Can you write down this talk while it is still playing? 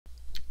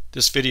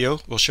This video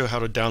will show how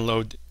to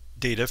download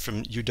data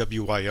from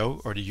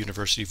UWYO, or the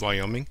University of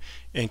Wyoming,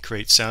 and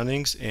create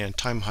soundings and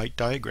time-height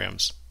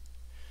diagrams.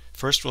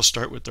 First, we'll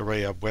start with the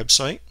RAOB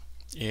website,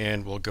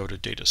 and we'll go to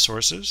Data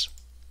Sources,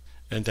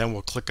 and then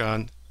we'll click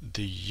on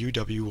the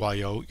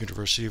UWYO,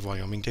 University of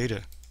Wyoming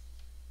data.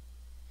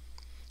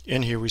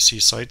 In here we see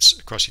sites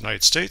across the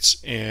United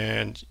States,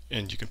 and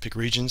you can pick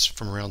regions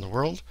from around the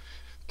world,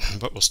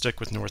 but we'll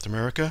stick with North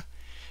America.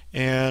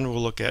 And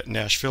we'll look at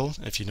Nashville.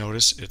 If you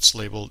notice, it's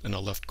labeled in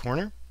the left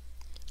corner,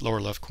 lower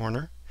left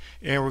corner.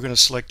 And we're going to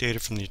select data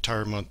from the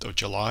entire month of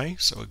July.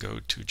 So we'll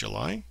go to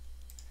July,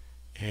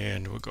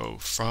 and we'll go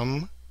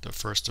from the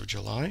 1st of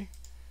July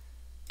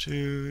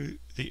to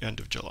the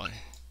end of July.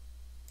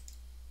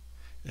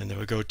 And then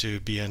we'll go to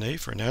BNA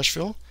for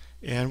Nashville,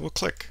 and we'll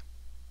click.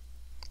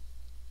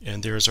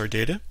 And there's our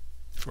data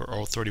for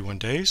all 31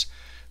 days.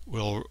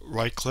 We'll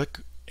right-click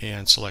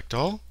and select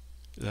all,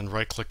 then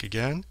right-click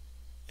again,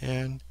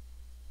 and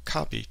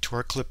copy to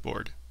our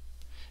clipboard.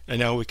 And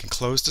now we can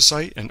close the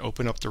site and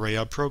open up the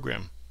RAOB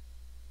program.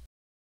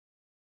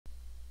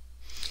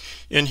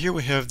 And here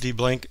we have the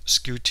blank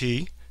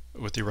Skew-T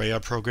with the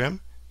RAOB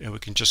program, and we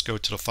can just go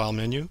to the File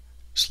menu,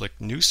 select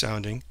New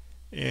Sounding,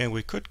 and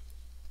we could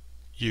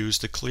use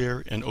the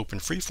Clear and Open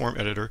Freeform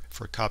editor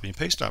for copy and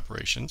paste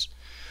operations,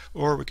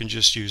 or we can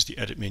just use the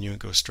Edit menu and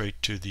go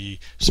straight to the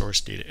Source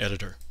Data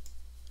Editor.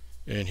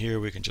 And here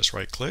we can just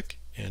right-click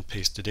and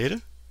paste the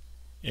data.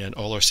 And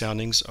all our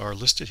soundings are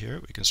listed here.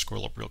 We can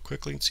scroll up real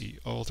quickly and see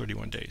all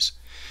 31 days.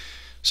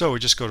 So we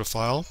just go to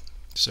File,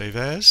 Save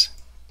As,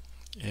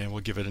 and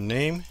we'll give it a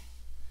name,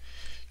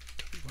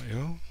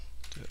 UWYO,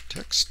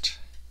 text,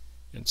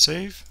 and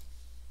save.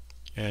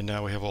 And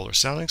now we have all our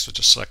soundings, so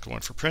just select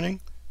one for printing,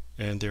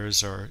 and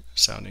there's our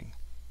sounding.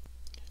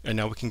 And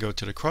now we can go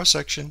to the cross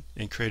section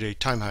and create a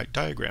time-height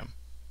diagram.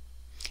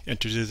 And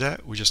to do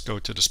that, we just go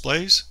to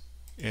Displays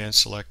and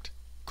select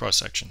Cross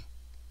Section.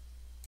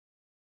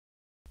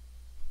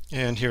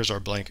 And here's our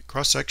blank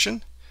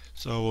cross-section.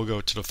 So we'll go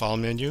to the File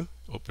menu,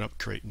 open up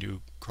Create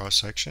New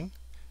Cross-Section,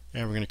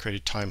 and we're going to create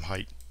a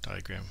time-height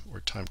diagram, or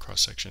time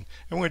cross-section.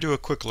 And we're going to do a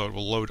quick load.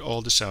 We'll load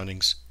all the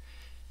soundings,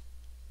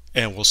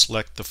 and we'll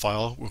select the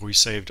file where we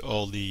saved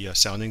all the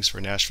soundings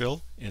for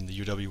Nashville in the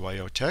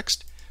UWYO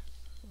text.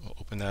 We'll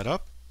open that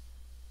up,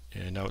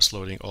 and now it's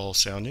loading all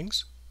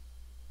soundings,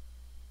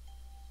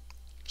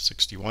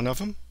 61 of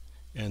them,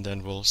 and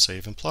then we'll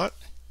save and plot,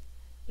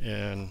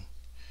 and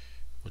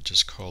we'll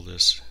just call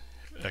this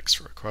X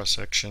for a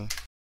cross-section.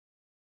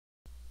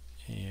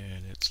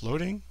 And it's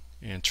loading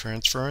and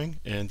transferring,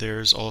 and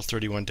there's all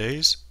 31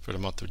 days for the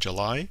month of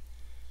July.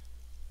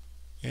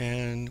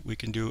 And we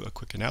can do a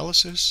quick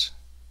analysis.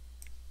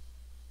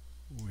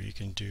 We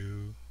can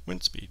do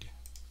wind speed.